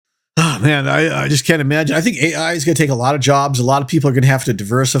man, I just can't imagine. I think AI is going to take a lot of jobs. A lot of people are going to have to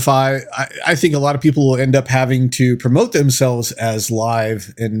diversify. I think a lot of people will end up having to promote themselves as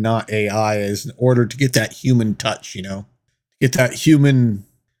live and not AI as in order to get that human touch, get that human,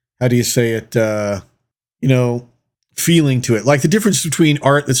 how do you say it, feeling to it. Like the difference between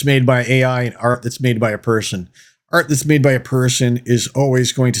art that's made by AI and art that's made by a person. Art that's made by a person is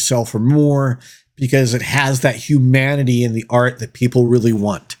always going to sell for more because it has that humanity in the art that people really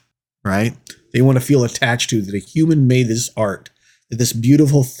want, right? They want to feel attached to that a human made this art, that this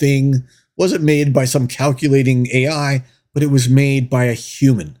beautiful thing wasn't made by some calculating AI, but it was made by a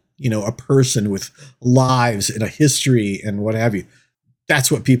human, a person with lives and a history and what have you.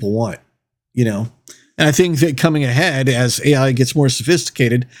 That's what people want, And I think that coming ahead, as AI gets more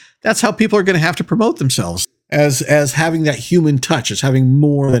sophisticated, that's how people are going to have to promote themselves as having that human touch, as having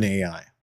more than AI.